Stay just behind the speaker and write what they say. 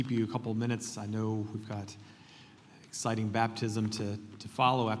keep you a couple of minutes. I know we've got exciting baptism to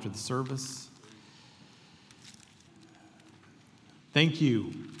follow after the service. Thank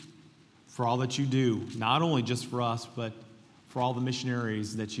you for all that you do, not only just for us, but for all the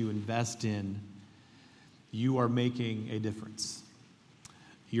missionaries that you invest in. You are making a difference.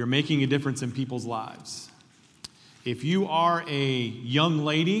 You're making a difference in people's lives. If you are a young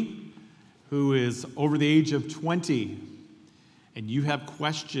lady who is over the age of 20 and you have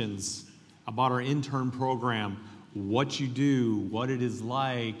questions about our intern program, what you do, what it is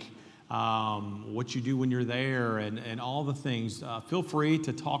like, what you do when you're there, and all the things, feel free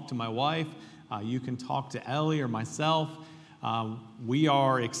to talk to my wife. You can talk to Ellie or myself. We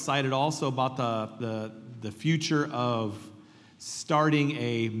are excited also about the future of starting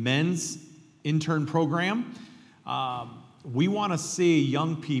a men's intern program. We want to see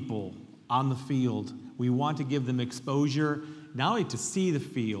young people on the field. We want to give them exposure, not only to see the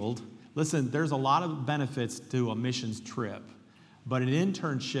field. Listen, there's a lot of benefits to a missions trip, but an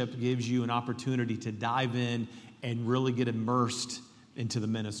internship gives you an opportunity to dive in and really get immersed into the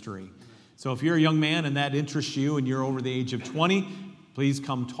ministry. So if you're a young man and that interests you and you're over the age of 20, please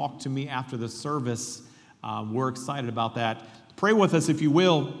come talk to me after the service. We're excited about that. Pray with us, if you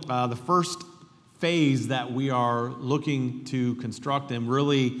will. The first phase that we are looking to construct and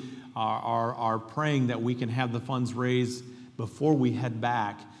really are praying that we can have the funds raised before we head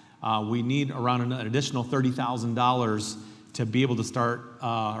back. We need around an additional $30,000 to be able to start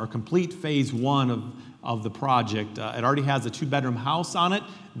or complete phase one of the project. It already has a 2-bedroom house on it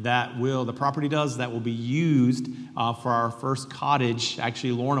that the property does, that will be used for our first cottage.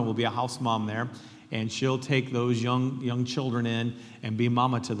 Actually, Lorna will be a house mom there, and she'll take those young children in and be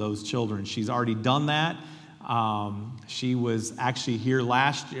mama to those children. She's already done that. She was actually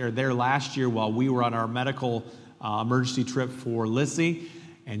last year while we were on our medical emergency trip for Lissy,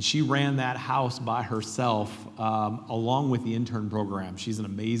 and she ran that house by herself along with the intern program. She's an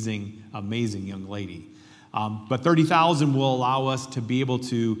amazing, amazing young lady. But $30,000 will allow us to be able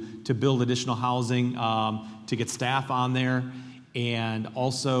to build additional housing, to get staff on there, and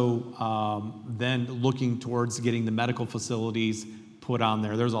also then looking towards getting the medical facilities put on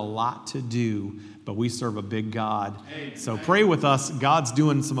there. There's a lot to do, but we serve a big God. So pray with us. God's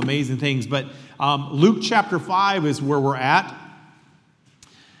doing some amazing things. But Luke chapter 5 is where we're at.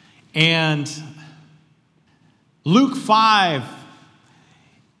 And Luke 5,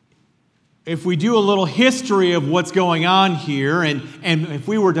 if we do a little history of what's going on here, and if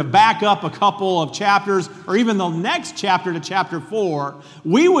we were to back up a couple of chapters, or even the next chapter to chapter 4,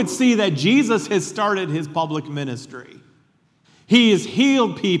 we would see that Jesus has started his public ministry. He has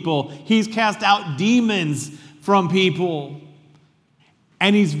healed people. He's cast out demons from people.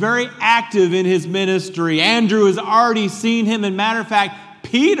 And he's very active in his ministry. Andrew has already seen him. And matter of fact,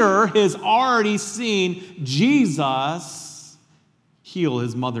 Peter has already seen Jesus heal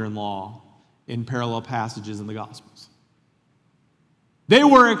his mother-in-law in parallel passages in the Gospels. They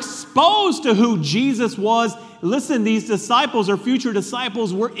were exposed to who Jesus was. Listen, these disciples or future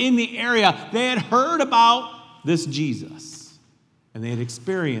disciples were in the area. They had heard about this Jesus. And they had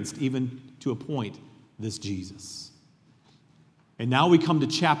experienced, even to a point, this Jesus. And now we come to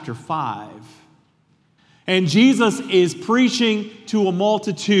chapter 5. And Jesus is preaching to a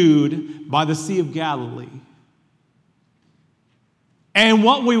multitude by the Sea of Galilee. And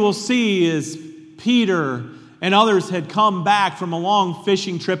what we will see is Peter and others had come back from a long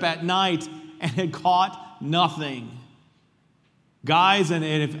fishing trip at night and had caught nothing. Guys,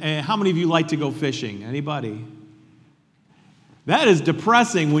 and how many of you like to go fishing? Anybody? That is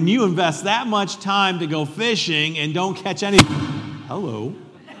depressing when you invest that much time to go fishing and don't catch any. Hello.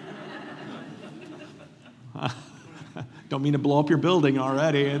 Don't mean to blow up your building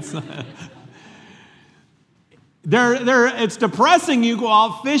already. It's depressing. You go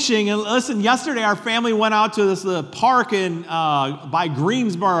out fishing, and listen. Yesterday, our family went out to this park by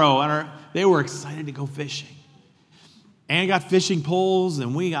Greensboro, and they were excited to go fishing. And I got fishing poles,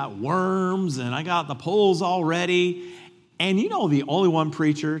 and we got worms, and I got the poles all ready. And you know, the only one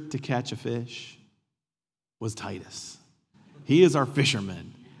preacher to catch a fish was Titus. He is our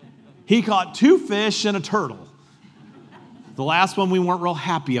fisherman. He caught 2 fish and a turtle. The last one we weren't real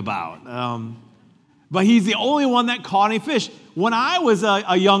happy about. But he's the only one that caught any fish. When I was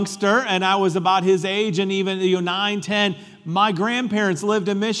a youngster and I was about his age and even 9, 10, my grandparents lived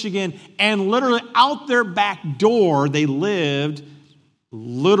in Michigan, and literally out their back door, they lived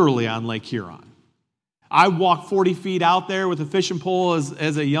literally on Lake Huron. I walked 40 feet out there with a fishing pole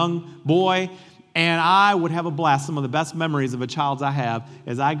as a young boy, and I would have a blast. Some of the best memories of a child I have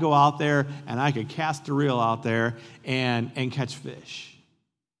is I go out there and I could cast a reel out there and catch fish.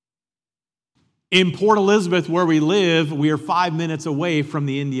 In Port Elizabeth, where we live, we are 5 minutes away from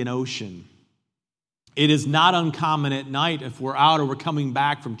the Indian Ocean. It is not uncommon at night if we're out or we're coming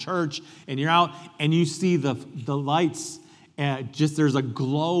back from church and you're out and you see the lights, there's a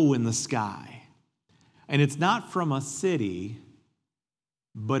glow in the sky. And it's not from a city,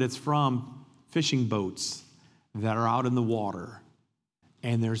 but it's from fishing boats that are out in the water.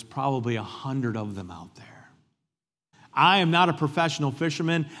 And there's probably 100 of them out there. I am not a professional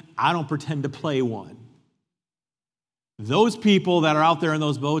fisherman. I don't pretend to play one. Those people that are out there in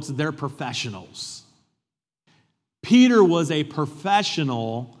those boats, they're professionals. Peter was a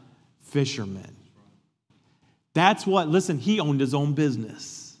professional fisherman. That's what, listen, he owned his own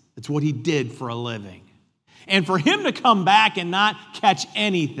business. It's what he did for a living. And for him to come back and not catch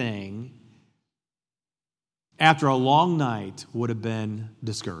anything after a long night would have been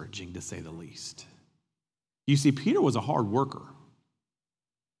discouraging, to say the least. You see, Peter was a hard worker.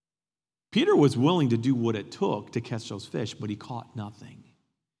 Peter was willing to do what it took to catch those fish, but he caught nothing.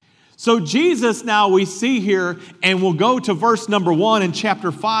 So Jesus, now we see here, and we'll go to verse number 1 in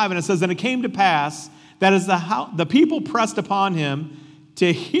chapter 5, and it says, "And it came to pass that as the people pressed upon him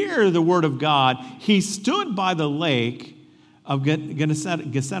to hear the word of God, he stood by the lake of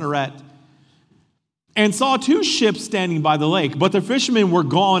Gennesaret and saw 2 ships standing by the lake. But the fishermen were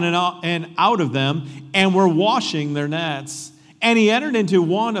gone and out of them and were washing their nets. And he entered into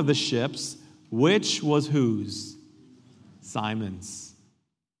one of the ships, which was whose? Simon's.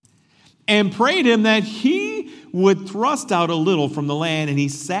 And prayed him that he would thrust out a little from the land. And he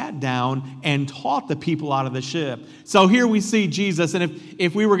sat down and taught the people out of the ship." So here we see Jesus. And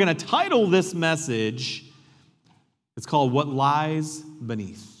if we were going to title this message, it's called "What Lies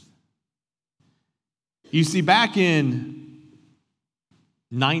Beneath." You see, back in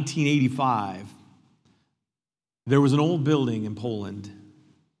 1985, there was an old building in Poland.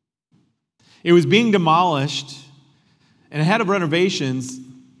 It was being demolished, and ahead of renovations,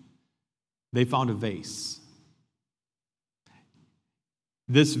 they found a vase.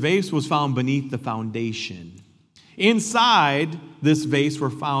 This vase was found beneath the foundation. Inside this vase were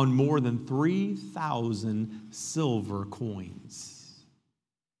found more than 3,000 silver coins,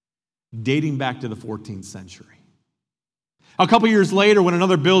 dating back to the 14th century. A couple years later, when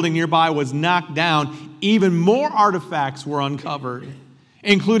another building nearby was knocked down, even more artifacts were uncovered,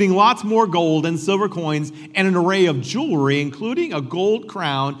 including lots more gold and silver coins and an array of jewelry, including a gold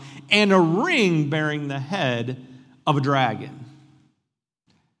crown and a ring bearing the head of a dragon.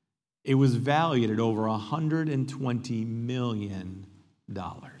 It was valued at over $120 million.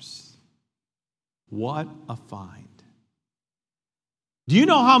 What a find. Do you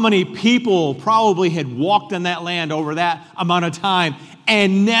know how many people probably had walked on that land over that amount of time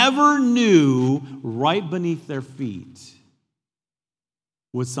and never knew right beneath their feet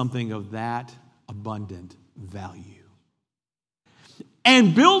was something of that abundant value?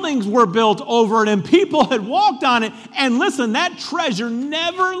 And buildings were built over it, and people had walked on it. And listen, that treasure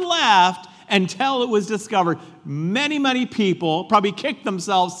never left until it was discovered. Many, many people probably kicked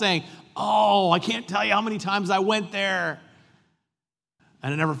themselves saying, "Oh, I can't tell you how many times I went there,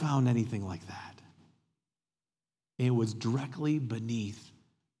 and I never found anything like that." It was directly beneath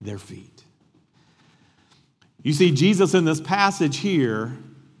their feet. You see, Jesus in this passage here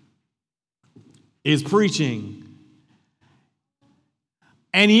is preaching.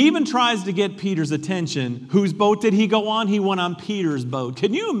 And he even tries to get Peter's attention. Whose boat did he go on? He went on Peter's boat.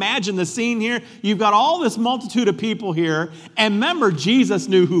 Can you imagine the scene here? You've got all this multitude of people here. And remember, Jesus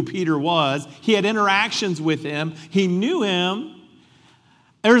knew who Peter was. He had interactions with him. He knew him.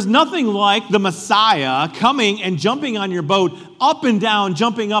 There's nothing like the Messiah coming and jumping on your boat, up and down,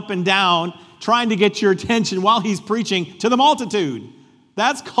 jumping up and down, trying to get your attention while he's preaching to the multitude.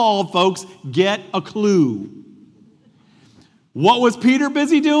 That's called, folks, get a clue. What was Peter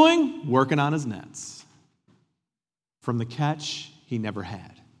busy doing? Working on his nets from the catch he never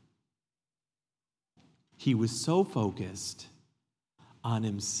had. He was so focused on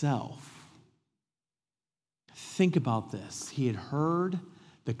himself. Think about this. He had heard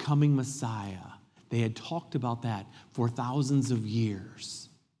the coming Messiah. They had talked about that for thousands of years.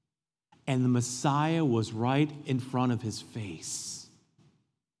 And the Messiah was right in front of his face.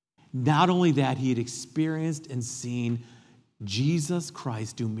 Not only that, he had experienced and seen Jesus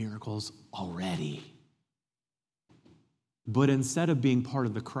Christ do miracles already. But instead of being part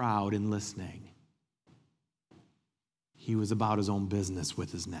of the crowd and listening, he was about his own business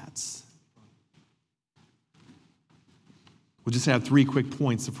with his nets. We'll just have 3 quick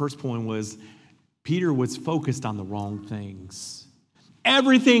points. The first point was Peter was focused on the wrong things.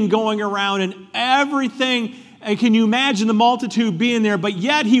 Everything going around and everything And can you imagine the multitude being there? But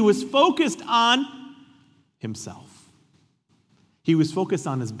yet he was focused on himself. He was focused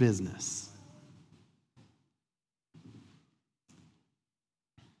on his business.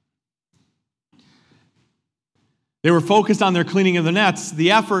 They were focused on their cleaning of the nets.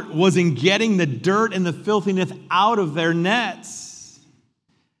 The effort was in getting the dirt and the filthiness out of their nets.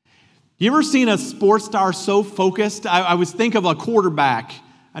 You ever seen a sports star so focused? I was thinking of a quarterback.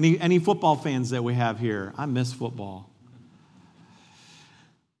 Any football fans that we have here? I miss football.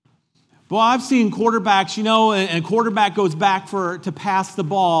 Well, I've seen quarterbacks, and a quarterback goes back to pass the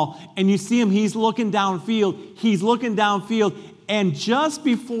ball, and you see him, he's looking downfield, and just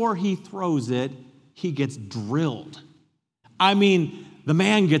before he throws it, he gets drilled. I mean, the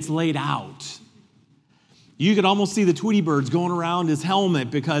man gets laid out. You could almost see the Tweety Birds going around his helmet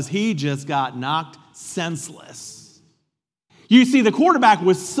because he just got knocked senseless. You see, the quarterback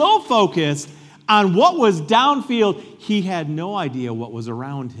was so focused on what was downfield, he had no idea what was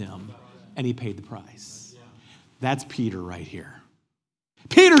around him, and he paid the price. That's Peter right here.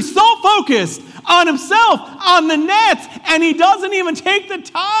 Peter's so focused on himself, on the nets, and he doesn't even take the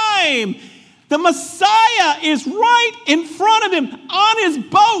time. The Messiah is right in front of him on his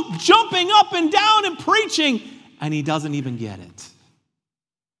boat, jumping up and down and preaching, and he doesn't even get it.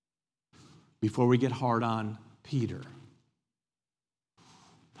 Before we get hard on Peter,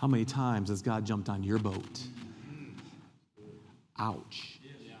 how many times has God jumped on your boat? Ouch.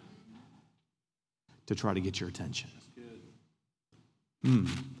 To try to get your attention.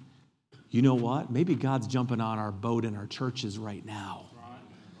 You know what? Maybe God's jumping on our boat in our churches right now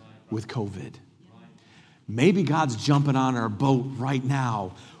with COVID. Maybe God's jumping on our boat right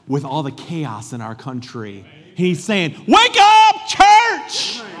now with all the chaos in our country. He's saying, wake up,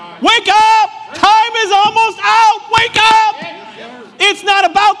 church! Wake up! Time is almost out! Wake up! It's not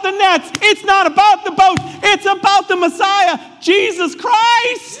about the nets. It's not about the boat. It's about the Messiah, Jesus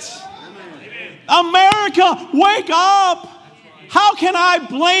Christ. America, wake up! How can I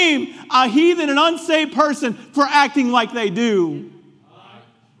blame a heathen and unsaved person for acting like they do?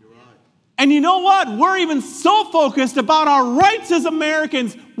 And you know what? We're even so focused about our rights as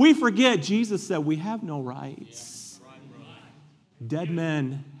Americans, we forget Jesus said we have no rights. Dead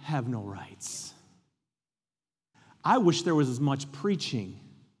men have no rights. I wish there was as much preaching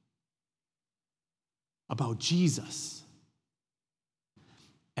about Jesus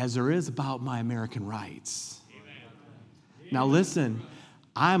as there is about my American rights. Now listen,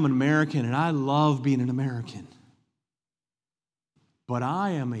 I'm an American and I love being an American. But I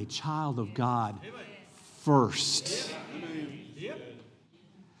am a child of God first.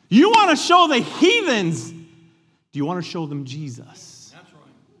 You want to show the heathens, do you want to show them Jesus? That's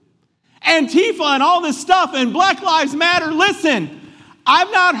right. Antifa and all this stuff and Black Lives Matter, listen,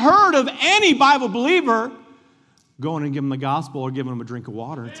 I've not heard of any Bible believer going and giving them the gospel or giving them a drink of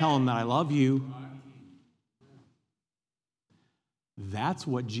water and telling them that I love you. That's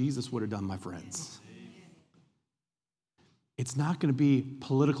what Jesus would have done, my friends. It's not going to be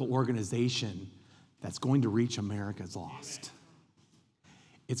political organization that's going to reach America's lost.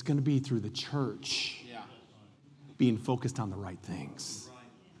 It's going to be through the church being focused on the right things.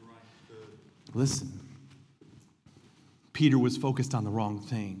 Listen, Peter was focused on the wrong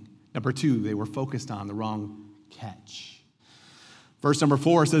thing. Number 2, they were focused on the wrong catch. Verse number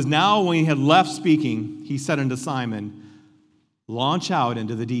 4 says, now when he had left speaking, he said unto Simon, launch out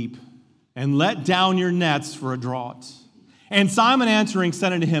into the deep and let down your nets for a draught. And Simon answering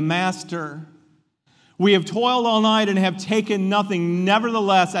said unto him, Master, we have toiled all night and have taken nothing.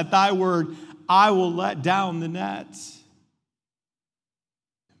 Nevertheless, at thy word, I will let down the nets.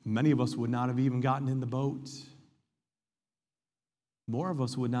 Many of us would not have even gotten in the boat. More of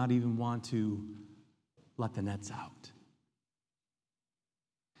us would not even want to let the nets out.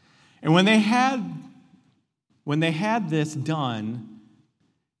 And when they had this done,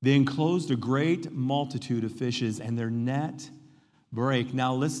 they enclosed a great multitude of fishes, and their net brake.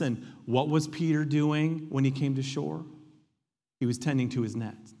 Now listen, what was Peter doing when he came to shore? He was tending to his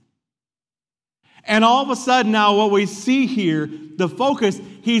net. And all of a sudden now what we see here, the focus,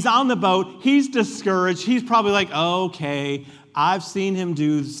 he's on the boat, he's discouraged, he's probably like, okay, I've seen him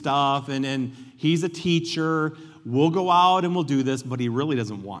do stuff, and he's a teacher, we'll go out and we'll do this, but he really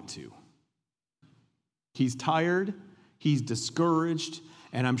doesn't want to. He's tired, he's discouraged,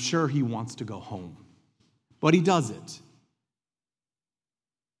 and I'm sure he wants to go home. But he doesn't.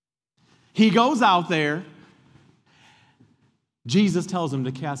 He goes out there. Jesus tells him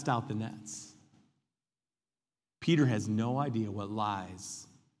to cast out the nets. Peter has no idea what lies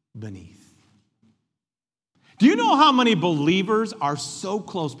beneath. Do you know how many believers are so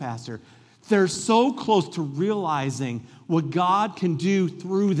close, Pastor, They're so close to realizing what God can do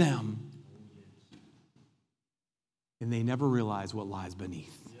through them. And they never realize what lies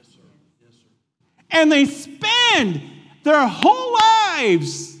beneath. Yes, sir. Yes, sir. And they spend their whole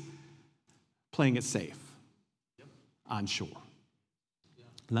lives playing it safe on shore.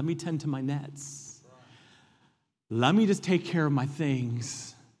 Let me tend to my nets. Let me just take care of my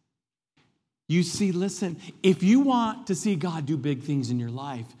things. You see, listen, if you want to see God do big things in your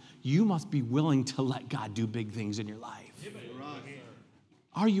life, you must be willing to let God do big things in your life.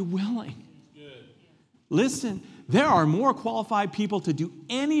 Are you willing? Listen, there are more qualified people to do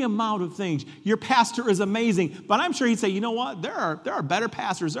any amount of things. Your pastor is amazing, but I'm sure he'd say, you know what? There are better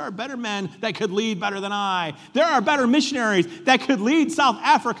pastors. There are better men that could lead better than I. There are better missionaries that could lead South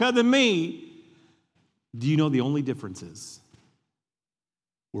Africa than me. Do you know the only difference is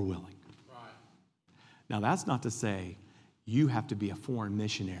we're willing? Right. Now, that's not to say you have to be a foreign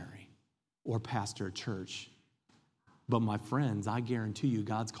missionary or pastor a church. But my friends, I guarantee you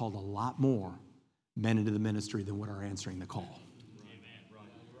God's called a lot more men into the ministry than what are answering the call.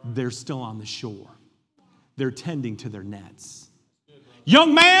 They're still on the shore. They're tending to their nets.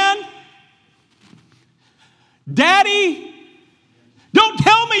 Young man, daddy, don't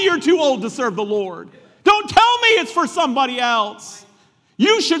tell me you're too old to serve the Lord. Don't tell me it's for somebody else.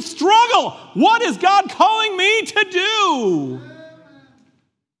 You should struggle. What is God calling me to do?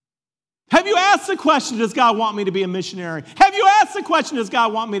 Have you asked the question, does God want me to be a missionary? Have you asked the question, does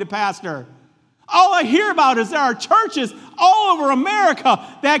God want me to pastor? All I hear about is there are churches all over America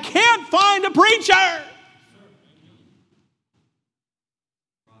that can't find a preacher.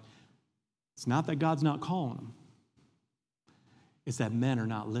 It's not that God's not calling them. It's that men are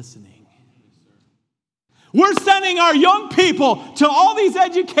not listening. We're sending our young people to all these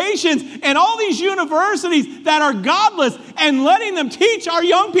educations and all these universities that are godless and letting them teach our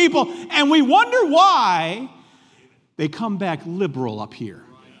young people. And we wonder why they come back liberal up here.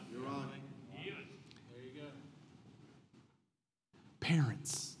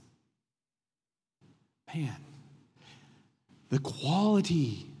 Parents, man, the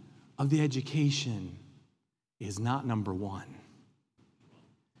quality of the education is not number one.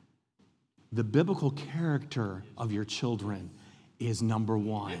 The biblical character of your children is number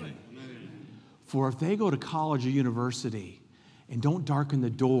one. For if they go to college or university and don't darken the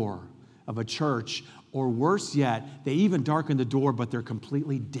door of a church, or worse yet, they even darken the door but they're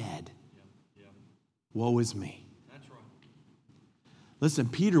completely dead, woe is me. Listen,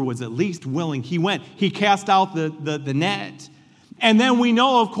 Peter was at least willing. He went, he cast out the net. And then we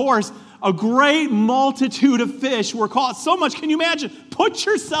know, of course, a great multitude of fish were caught. So much, can you imagine? Put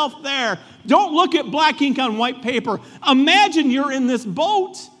yourself there. Don't look at black ink on white paper. Imagine you're in this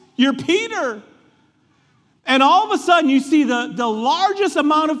boat. You're Peter. And all of a sudden you see the largest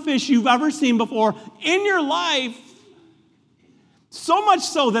amount of fish you've ever seen before in your life. So much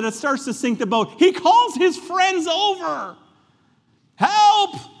so that it starts to sink the boat. He calls his friends over.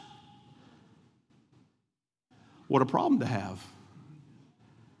 Help! What a problem to have.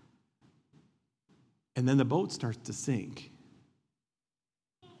 And then the boat starts to sink.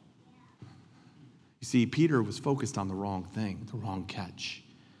 You see, Peter was focused on the wrong thing, the wrong catch.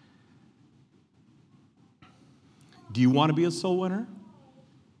 Do you want to be a soul winner?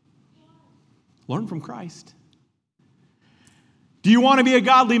 Learn from Christ. Do you want to be a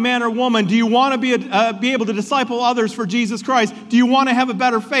godly man or woman? Do you want to be able to disciple others for Jesus Christ? Do you want to have a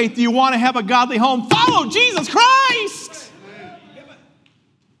better faith? Do you want to have a godly home? Follow Jesus Christ!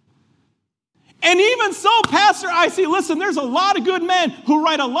 And even so, Pastor, I see, listen, there's a lot of good men who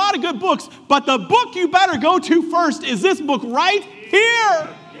write a lot of good books, but the book you better go to first is this book right here.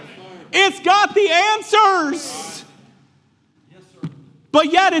 It's got the answers.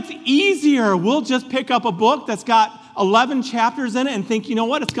 But yet it's easier. We'll just pick up a book that's got 11 chapters in it and think, you know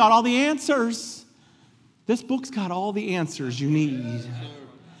what, it's got all the answers. This book's got all the answers you need.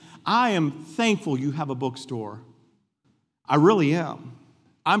 I am thankful you have a bookstore. I really am.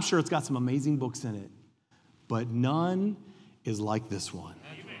 I'm sure it's got some amazing books in it, but none is like this one.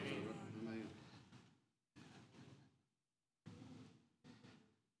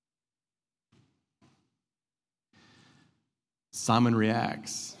 Simon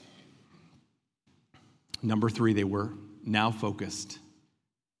reacts. Number 3, they were now focused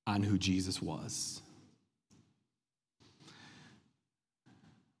on who Jesus was.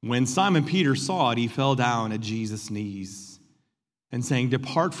 When Simon Peter saw it, he fell down at Jesus' knees and saying,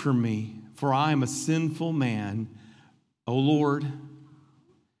 "Depart from me, for I am a sinful man, O Lord."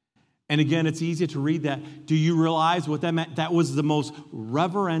 And again, it's easy to read that. Do you realize what that meant? That was the most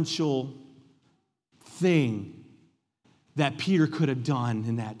reverential thing that Peter could have done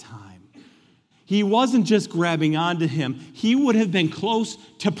in that time. he wasn't just grabbing onto him. He would have been close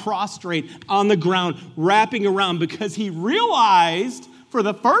to prostrate on the ground, wrapping around, because he realized for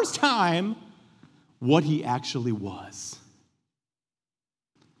the first time what he actually was.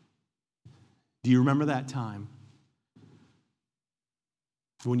 Do you remember that time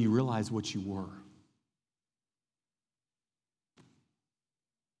when you realized what you were?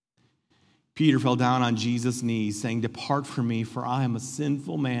 Peter fell down on Jesus' knees, saying, "Depart from me, for I am a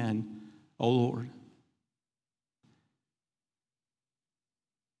sinful man, O Lord."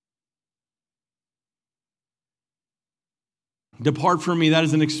 Depart from me, that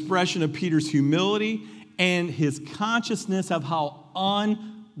is an expression of Peter's humility and his consciousness of how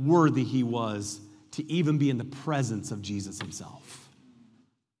unworthy he was to even be in the presence of Jesus himself.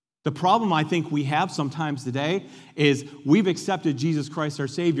 The problem I think we have sometimes today is we've accepted Jesus Christ our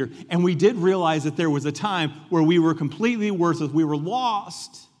Savior, and we did realize that there was a time where we were completely worthless, we were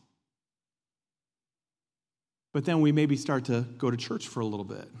lost. But then we maybe start to go to church for a little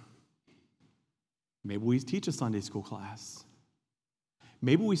bit. Maybe we teach a Sunday school class.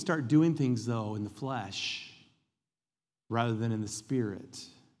 Maybe we start doing things, though, in the flesh rather than in the spirit.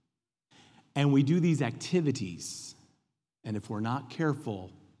 And we do these activities, and if we're not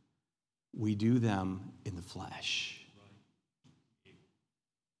careful, we do them in the flesh.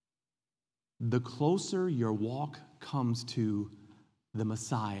 The closer your walk comes to the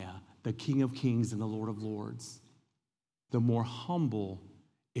Messiah, the King of Kings and the Lord of Lords, the more humble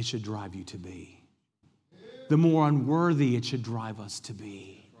it should drive you to be. The more unworthy it should drive us to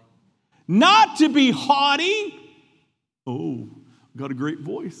be. Not to be haughty. Oh, got a great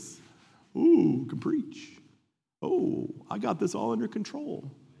voice. Oh, can preach. Oh, I got this all under control.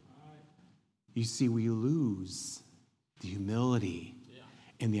 You see, we lose the humility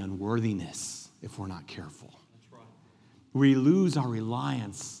and the unworthiness if we're not careful. That's right. We lose our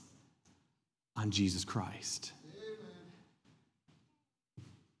reliance on Jesus Christ. Amen.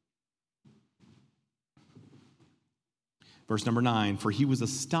 Verse number 9, for he was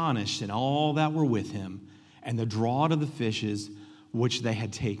astonished and all that were with him, and the draught of the fishes which they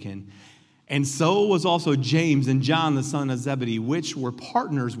had taken. And so was also James and John, the son of Zebedee, which were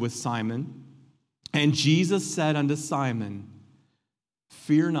partners with Simon. And Jesus said unto Simon,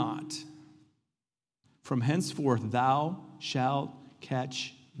 fear not, from henceforth thou shalt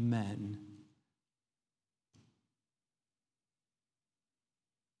catch men.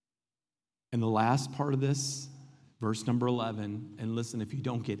 And the last part of this, verse number 11, and listen, if you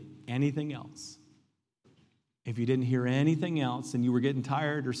don't get anything else, if you didn't hear anything else and you were getting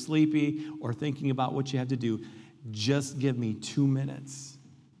tired or sleepy or thinking about what you have to do, just give me 2 minutes.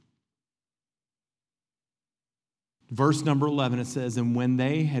 Verse number 11, it says, and when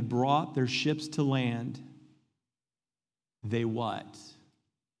they had brought their ships to land, they what?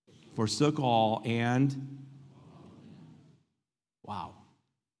 Forsook all and, wow.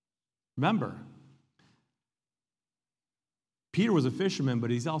 Remember, Peter was a fisherman,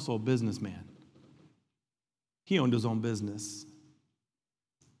 but he's also a businessman. He owned his own business.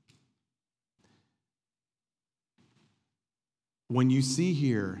 When you see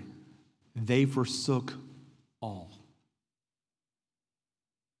here, they forsook all.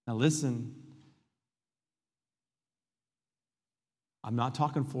 Now listen, I'm not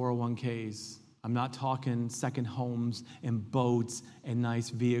talking 401ks. I'm not talking second homes and boats and nice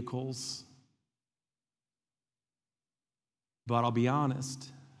vehicles. But I'll be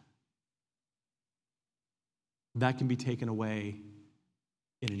honest, that can be taken away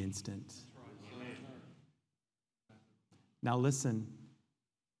in an instant. Now listen,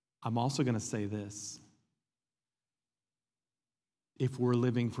 I'm also going to say this. If we're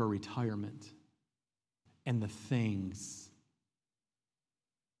living for retirement and the things,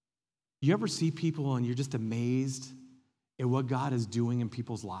 you ever see people and you're just amazed at what God is doing in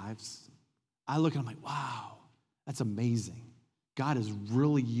people's lives? I look and I'm like, wow, that's amazing. God is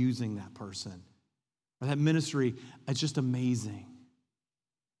really using that person. Or that ministry, it's just amazing.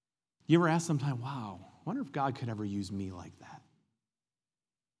 You ever ask sometime, wow, I wonder if God could ever use me like that?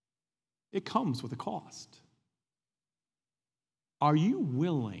 It comes with a cost. Are you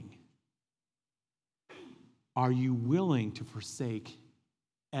willing to forsake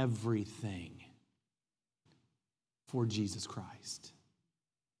everything for Jesus Christ?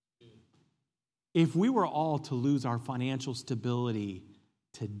 If we were all to lose our financial stability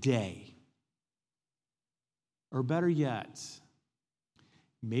today, or better yet,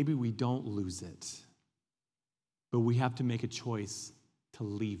 maybe we don't lose it, but we have to make a choice to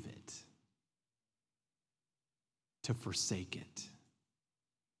leave it, to forsake it,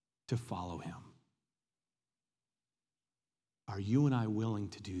 to follow him. Are you and I willing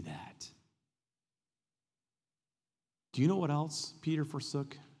to do that? Do you know what else Peter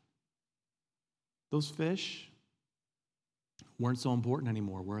forsook? Those fish weren't so important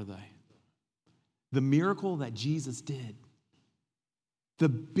anymore, were they? The miracle that Jesus did, the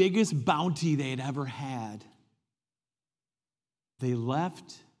biggest bounty they had ever had, they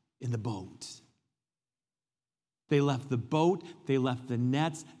left in the boat. They left the boat, they left the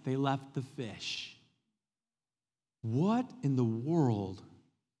nets, they left the fish. What in the world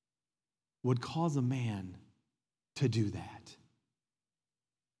would cause a man to do that?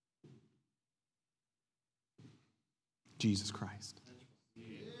 Jesus Christ.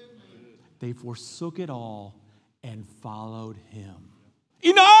 They forsook it all and followed him.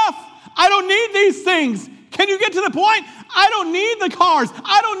 Enough! I don't need these things. Can you get to the point? I don't need the cars.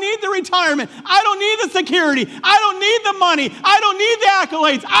 I don't need the retirement. I don't need the security. I don't need the money. I don't need the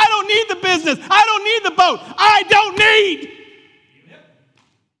accolades. I don't need the business. I don't need the boat. I don't need.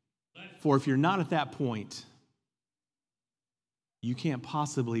 For if you're not at that point, you can't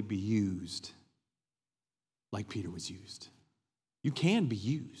possibly be used like Peter was used. You can be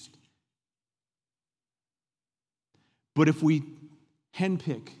used. But if we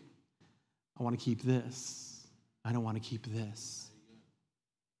handpick, I want to keep this, I don't want to keep this.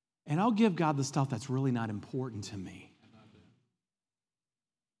 And I'll give God the stuff that's really not important to me.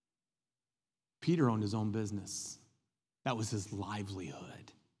 Peter owned his own business. That was his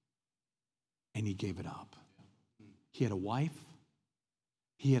livelihood. And he gave it up. He had a wife.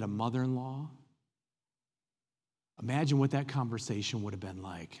 He had a mother-in-law. Imagine what that conversation would have been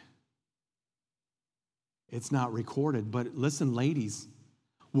like. It's not recorded, but listen, ladies,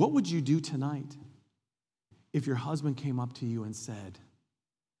 what would you do tonight if your husband came up to you and said,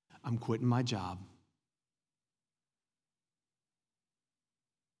 I'm quitting my job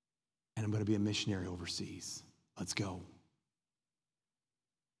and I'm going to be a missionary overseas. Let's go.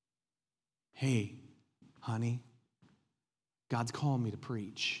 Hey, honey, God's calling me to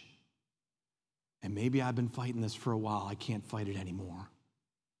preach. And maybe I've been fighting this for a while. I can't fight it anymore.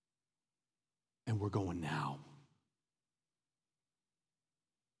 And we're going now.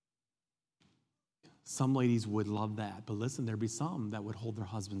 Some ladies would love that. But listen, there'd be some that would hold their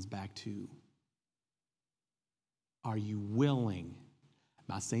husbands back too. Are you willing? I'm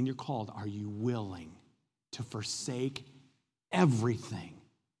not saying you're called. Are you willing to forsake everything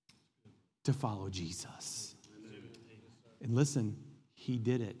to follow Jesus? And listen, he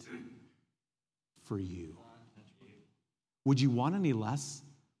did it for you. Would you want any less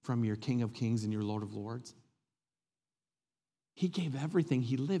from your King of Kings and your Lord of Lords? He gave everything.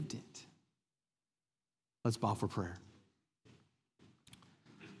 He lived it. Let's bow for prayer.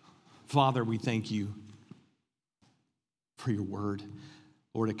 Father, we thank you for your word.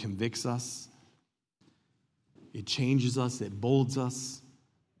 Lord, it convicts us. It changes us. It bolds us.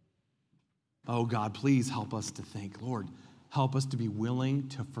 Oh, God, please help us to think. Lord, help us to be willing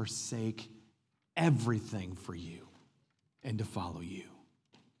to forsake everything for you and to follow you.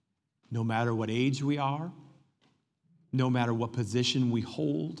 No matter what age we are, no matter what position we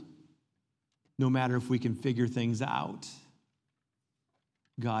hold, no matter if we can figure things out,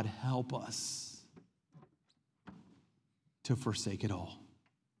 God, help us to forsake it all.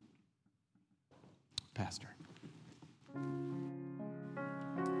 Pastor.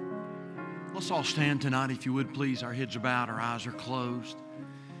 Let's all stand tonight, if you would, please. Our heads are bowed, our eyes are closed.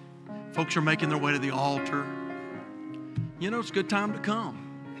 Folks are making their way to the altar. You know, it's a good time to come.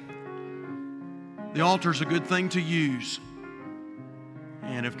 The altar is a good thing to use.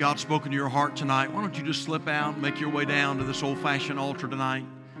 And if God's spoken to your heart tonight, why don't you just slip out and make your way down to this old-fashioned altar tonight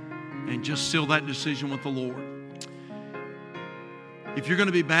and just seal that decision with the Lord. If you're going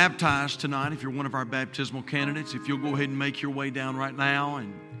to be baptized tonight, if you're one of our baptismal candidates, if you'll go ahead and make your way down right now,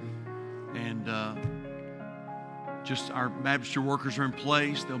 and just our baptistry workers are in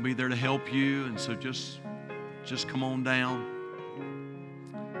place. They'll be there to help you, and so just come on down.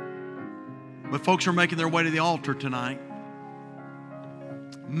 But folks are making their way to the altar tonight.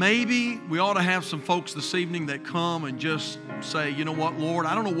 Maybe we ought to have some folks this evening that come and just say, you know what, Lord,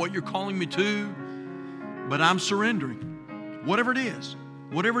 I don't know what you're calling me to, but I'm surrendering. Whatever it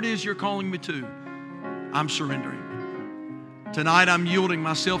is you're calling me to, I'm surrendering. Tonight I'm yielding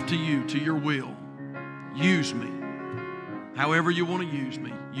myself to you, to your will. Use me. However you want to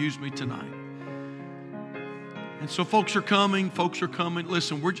use me tonight. And so folks are coming.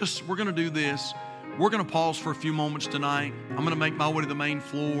 Listen, we're going to do this. We're going to pause for a few moments tonight. I'm going to make my way to the main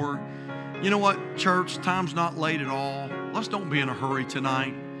floor. You know what, church? Time's not late at all. Let's don't be in a hurry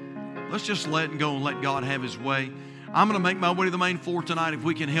tonight. Let's just let go and let God have his way. I'm going to make my way to the main floor tonight. If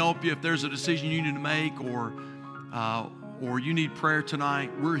we can help you, if there's a decision you need to make or you need prayer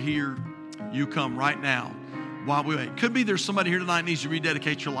tonight, we're here. You come right now. while we wait. Could be there's somebody here tonight needs to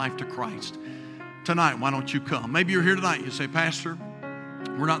rededicate your life to Christ. Tonight, why don't you come? Maybe you're here tonight. You say, Pastor,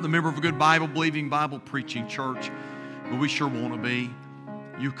 we're not the member of a good Bible-believing, Bible-preaching church, but we sure want to be.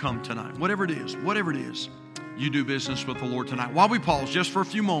 You come tonight. Whatever it is, you do business with the Lord tonight. While we pause just for a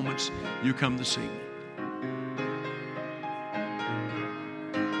few moments, you come this evening.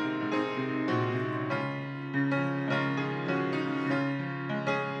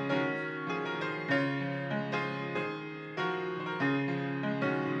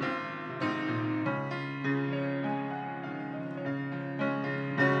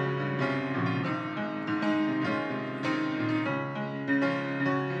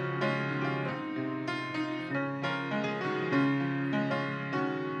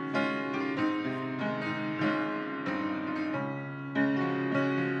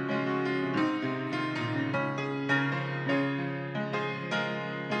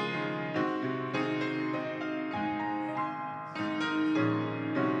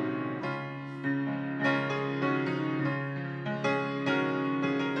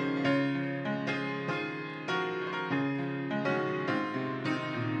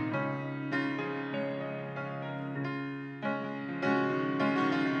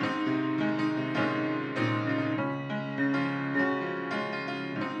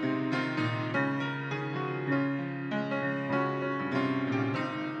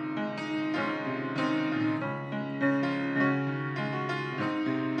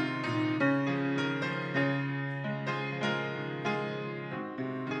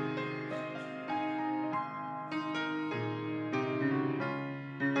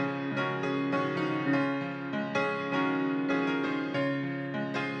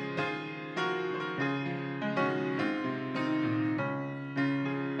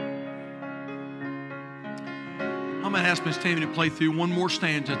 I'm going to ask Miss Tammy to play through one more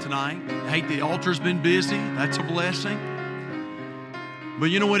stanza tonight. Hey, the altar's been busy. That's a blessing. But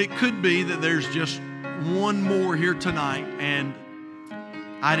you know what? It could be that there's just one more here tonight, and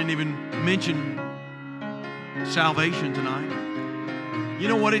I didn't even mention salvation tonight. You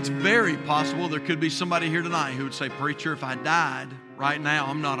know what? It's very possible there could be somebody here tonight who would say, Preacher, if I died right now,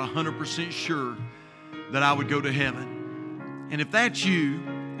 I'm not 100% sure that I would go to heaven. And if that's you,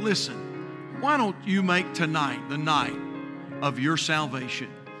 listen. Why don't you make tonight the night of your salvation?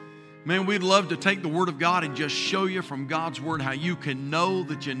 Man, we'd love to take the Word of God and just show you from God's Word how you can know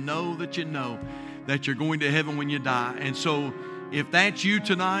that you know that you know that you're going to heaven when you die. And so if that's you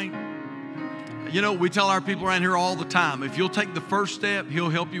tonight, you know, we tell our people around here all the time, if you'll take the first step,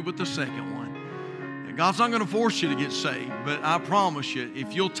 He'll help you with the second one. And God's not going to force you to get saved, but I promise you,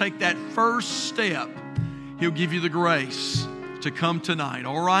 if you'll take that first step, He'll give you the grace to come tonight,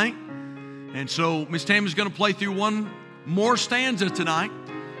 all right? And so Miss Tammy's going to play through one more stanza tonight.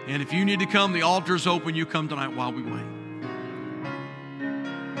 And if you need to come, the altar's open. You come tonight while we wait.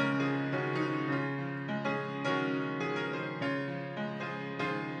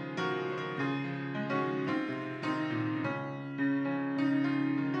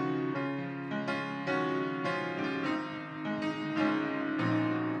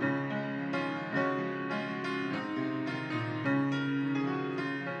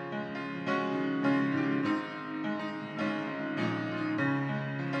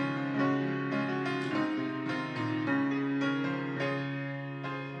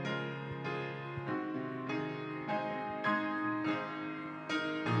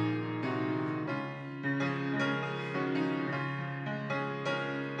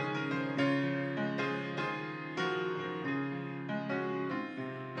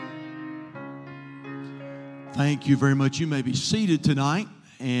 Thank you very much. You may be seated tonight.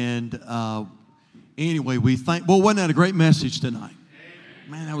 And anyway, we thank, well, wasn't that a great message tonight?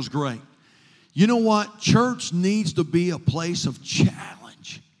 Man, that was great. You know what? Church needs to be a place of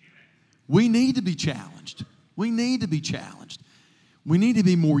challenge. We need to be challenged. We need to be challenged. We need to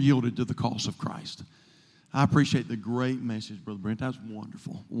be more yielded to the cause of Christ. I appreciate the great message, Brother Brent. That was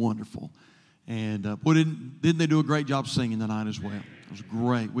wonderful, wonderful. And didn't they do a great job singing tonight as well? It was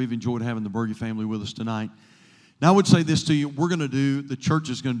great. We've enjoyed having the Berge family with us tonight. Now, I would say this to you. The church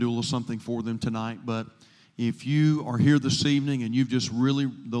is going to do a little something for them tonight. But if you are here this evening and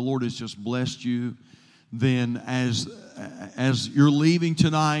the Lord has just blessed you, then as you're leaving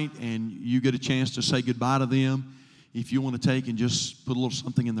tonight and you get a chance to say goodbye to them, if you want to take and just put a little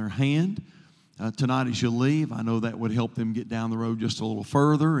something in their hand tonight as you leave, I know that would help them get down the road just a little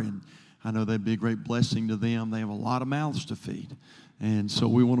further. And I know that'd be a great blessing to them. They have a lot of mouths to feed. And so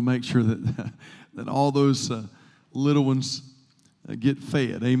we want to make sure that that all those little ones get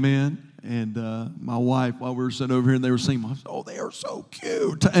fed. Amen. And my wife, while we were sitting over here and they were singing, I said, oh, they are so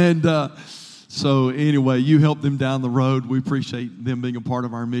cute. And So anyway, you helped them down the road. We appreciate them being a part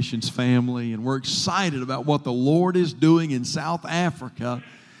of our missions family, and we're excited about what the Lord is doing in South Africa.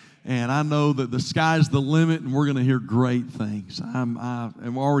 And I know that the sky's the limit, and we're going to hear great things. I'm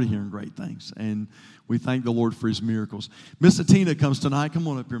already hearing great things, and we thank the Lord for His miracles. Miss Atina comes tonight. Come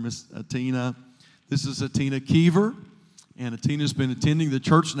on up here, Miss Atina. This is Atina Kiever, and Atina's been attending the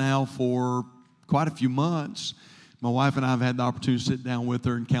church now for quite a few months. My wife and I have had the opportunity to sit down with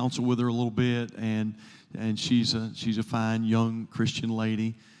her and counsel with her a little bit, and she's a fine young Christian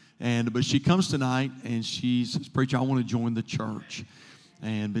lady. But she comes tonight, and she says, "Preacher, I want to join the church."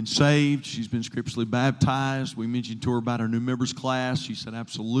 And been saved. She's been scripturally baptized. We mentioned to her about our new members class. She said,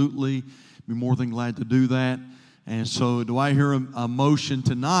 "Absolutely, be more than glad to do that." And so, do I hear a motion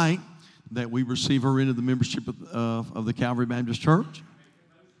tonight that we receive her into the membership of the Calvary Baptist Church?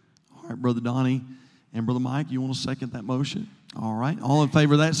 All right, Brother Donnie and Brother Mike, you want to second that motion? All right. All in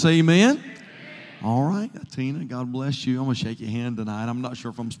favor of that, say amen. Amen. All right. Tina, God bless you. I'm going to shake your hand tonight. I'm not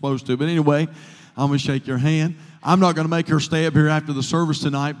sure if I'm supposed to, but anyway, I'm going to shake your hand. I'm not going to make her stay up here after the service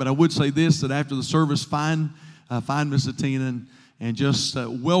tonight, but I would say this, that after the service, find Miss Tina and just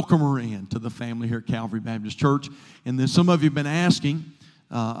welcome her in to the family here at Calvary Baptist Church. And then some of you have been asking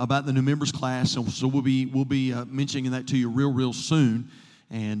about the new members class, and so we'll be mentioning that to you real soon.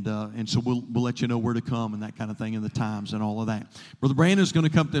 And so we'll let you know where to come and that kind of thing, and the times and all of that. Brother Brandon's going to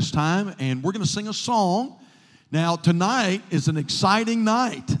come this time, and we're going to sing a song. Now, tonight is an exciting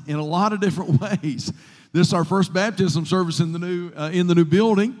night in a lot of different ways. This is our first baptism service in the new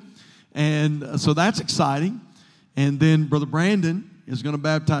building, and so that's exciting. And then Brother Brandon is going to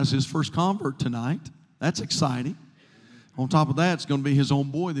baptize his first convert tonight. That's exciting. On top of that, it's going to be his own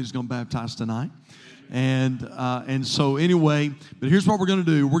boy that he's going to baptize tonight. And so anyway, but here's what we're going to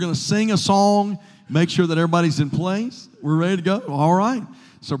do. We're going to sing a song, make sure that everybody's in place. We're ready to go? All right.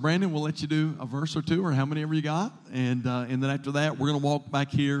 So Brandon, we'll let you do a verse or two or how many ever you got. And then after that, we're going to walk back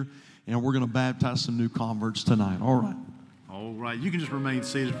here and we're going to baptize some new converts tonight. All right. All right. You can just remain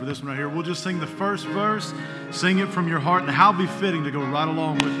seated for this one right here. We'll just sing the first verse, sing it from your heart, and how befitting to go right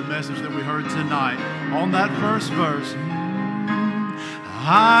along with the message that we heard tonight. On that first verse,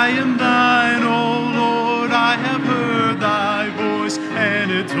 I am thine, O Lord, I have heard thy voice,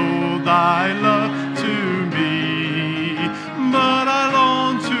 and it told thy love to me. But I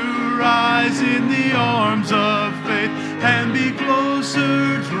long to rise in the arms of faith and be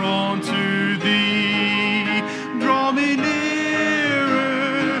closer drawn to thee. Draw me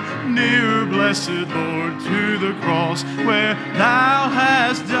nearer, nearer, blessed Lord, to the cross where thou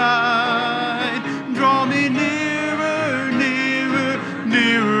hast died. Draw me nearer, nearer,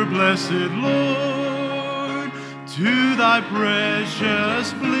 blessed Lord, to thy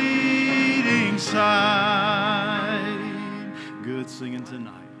precious bleeding side. Good singing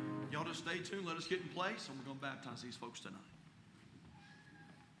tonight. Y'all just stay tuned. Let us get in place, and we're going to baptize these folks tonight.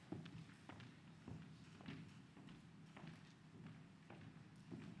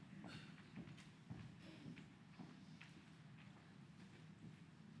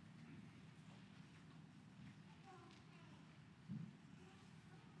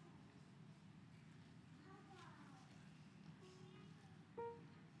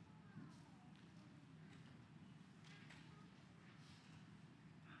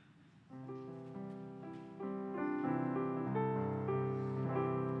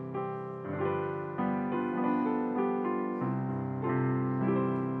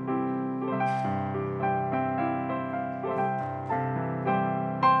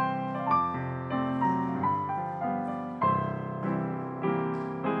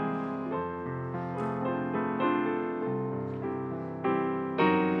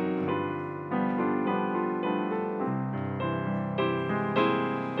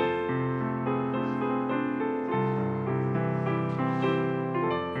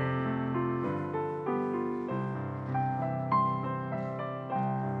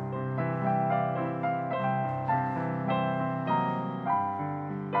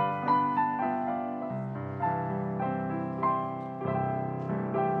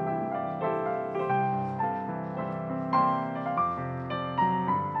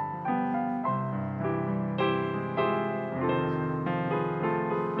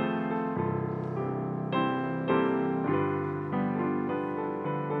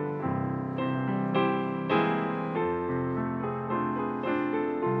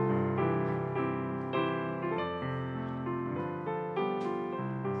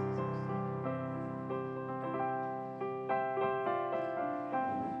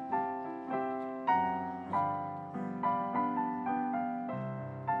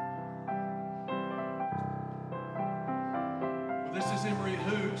 This is Emery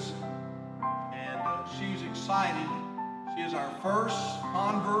Hoots. excited. She is our first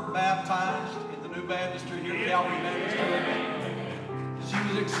convert baptized in the New Baptistry here at Calvary Baptist Church. She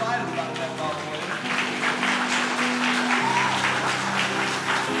was excited about that, by the way.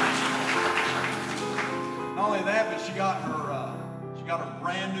 Not only that, but she got her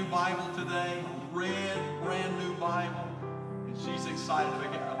brand new Bible today, a red brand new Bible, and she's excited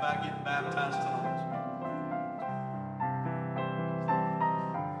about getting baptized tonight.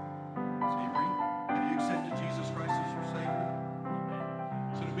 Have you accepted Jesus Christ as your Savior?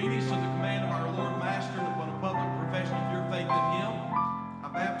 So in obedience to the command of our Lord and Master and upon a public profession of your faith in Him, I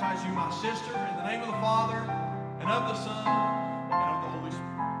baptize you, my sister, in the name of the Father, and of the Son, and of the Holy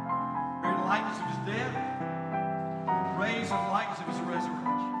Spirit. Pray the likeness of His death, raised in the likeness of His resurrection.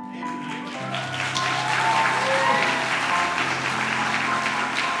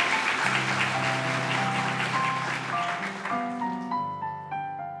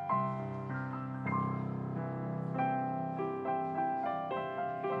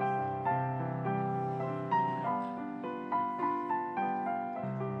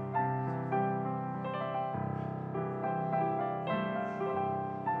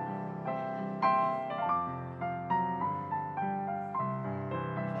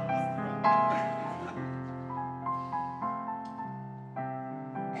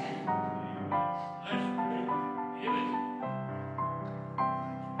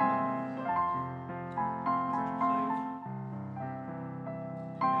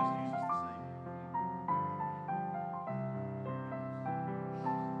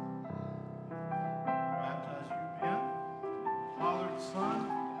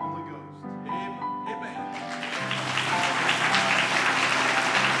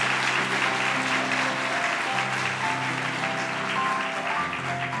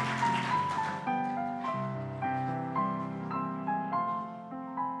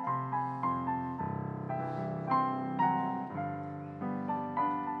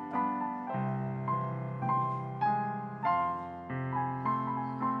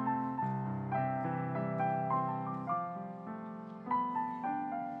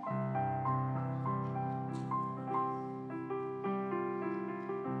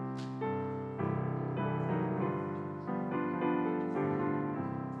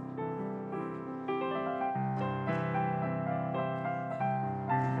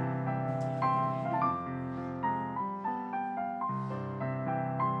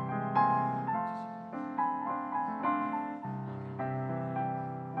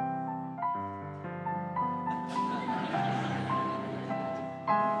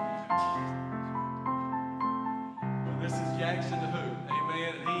 Jackson the Hoot,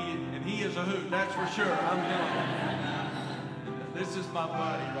 amen. And he is a hoot, that's for sure. I'm telling you. This is my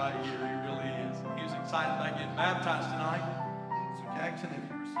buddy right here. He really is. He was excited about getting baptized tonight. So Jackson, have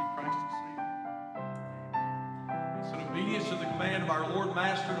you received Christ as Savior? So in obedience to the command of our Lord and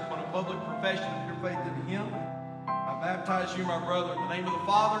Master and upon a public profession of your faith in Him, I baptize you, my brother, in the name of the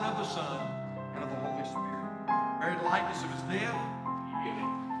Father and of the Son and of the Holy Spirit. Buried in the likeness of His death,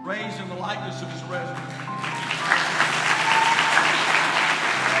 raised in the likeness of His resurrection.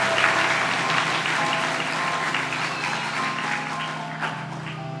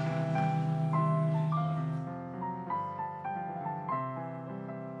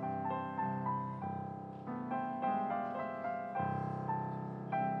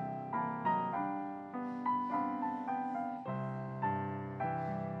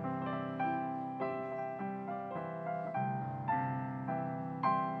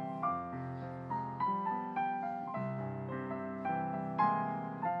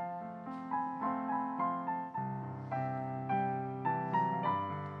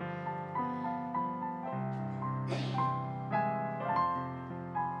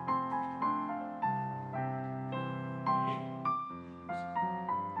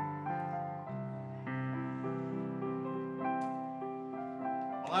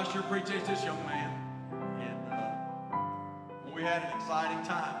 Well, I sure appreciate this young man. And we had an exciting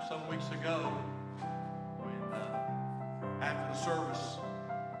time some weeks ago when after the service,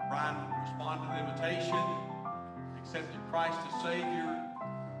 Brian responded to the invitation, accepted Christ as Savior,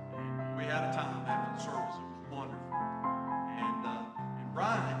 and we had a time after the service. It was wonderful. And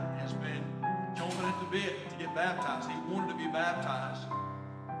Brian has been chomping at the bit to get baptized. He wanted to be baptized.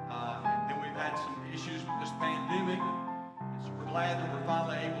 And then we've had some issues with this pandemic. So we're glad that we're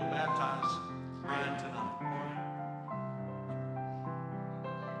finally able to baptize Brian tonight.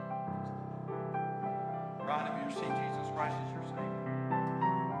 Brian, have you received Jesus Christ as your Savior?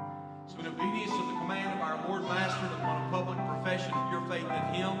 So in obedience to the command of our Lord Master and upon a public profession of your faith in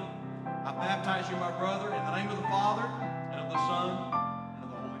Him, I baptize you, my brother, in the name of the Father, and of the Son, and of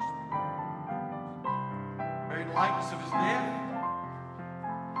the Holy Spirit. the likeness of his death,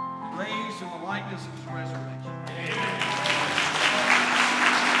 raised in the likeness of his resurrection.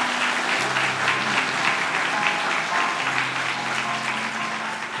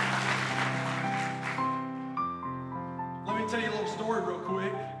 Let me tell you a little story real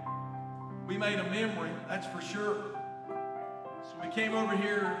quick. We made a memory, that's for sure. So we came over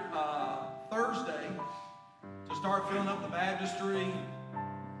here Thursday to start filling up the baptistry,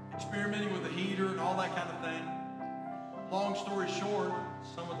 experimenting with the heater and all that kind of thing. Long story short,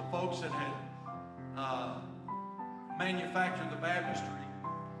 some of the folks that had manufactured the baptistry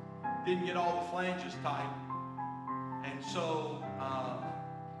didn't get all the flanges tight. And so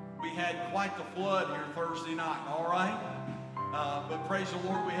we had quite the flood here Thursday night, all right? But praise the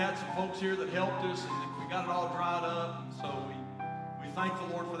Lord, we had some folks here that helped us, and we got it all dried up. And so we thank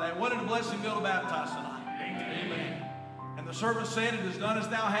the Lord for that. What a blessing to be able to baptize tonight. Amen. And the servant said, "It is done as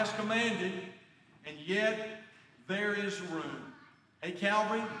thou hast commanded, and yet there is room." Hey,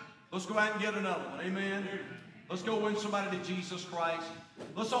 Calvary, let's go out and get another one. Amen. Let's go win somebody to Jesus Christ.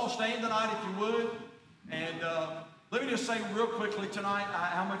 Let's all stand tonight if you would. And let me just say real quickly tonight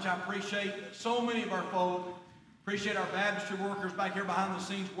how much I appreciate so many of our folk. Appreciate our baptistry workers back here behind the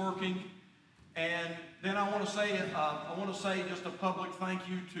scenes working. And then I want to say just a public thank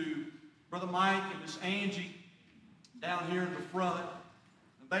you to Brother Mike and Miss Angie down here in the front.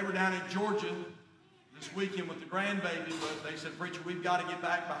 They were down in Georgia this weekend with the grandbaby, but they said, "Preacher, we've got to get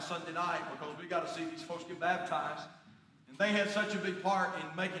back by Sunday night because we've got to see these folks get baptized." And they had such a big part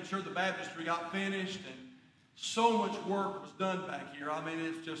in making sure the baptistry got finished, and so much work was done back here. I mean,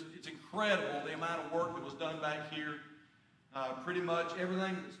 it's incredible the amount of work that was done back here. Pretty much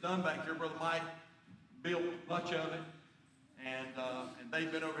everything that's done back here, Brother Mike built much of it. And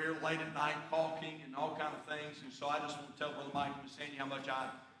they've been over here late at night caulking and all kind of things. And so I just want to tell Brother Mike and Miss Sandy how much I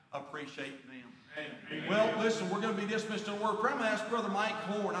appreciate them. Amen. Well, listen, we're going to be dismissed in a word. I'm going to ask Brother Mike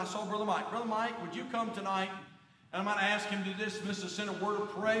Horn. I saw Brother Mike. Brother Mike, would you come tonight? And I'm going to ask him to dismiss us in a word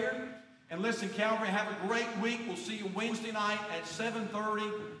of prayer. And listen, Calvary, have a great week. We'll see you Wednesday night at 7:30.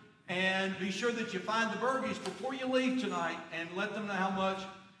 And be sure that you find the Burgies before you leave tonight and let them know how much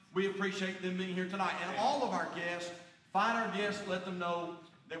we appreciate them being here tonight. And all of our guests, find our guests, let them know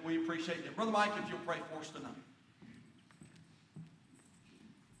that we appreciate them. Brother Mike, if you'll pray for us tonight.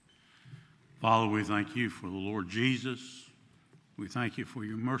 Father, we thank you for the Lord Jesus. We thank you for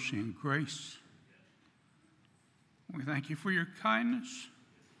your mercy and grace. We thank you for your kindness.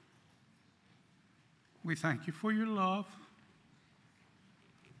 We thank you for your love.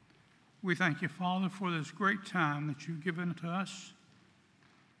 We thank you, Father, for this great time that you've given to us.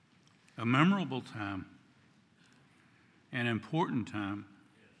 A memorable time. An important time.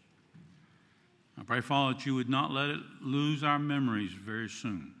 I pray, Father, that you would not let it lose our memories very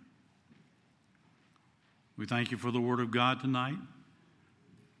soon. We thank you for the Word of God tonight.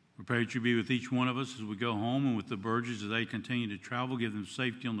 We pray that you be with each one of us as we go home and with the Burges as they continue to travel. Give them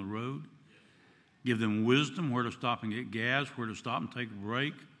safety on the road. Give them wisdom where to stop and get gas, where to stop and take a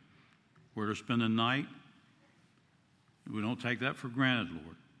break, where to spend the night. We don't take that for granted,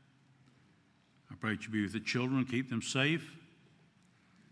 Lord. I pray that you be with the children, keep them safe.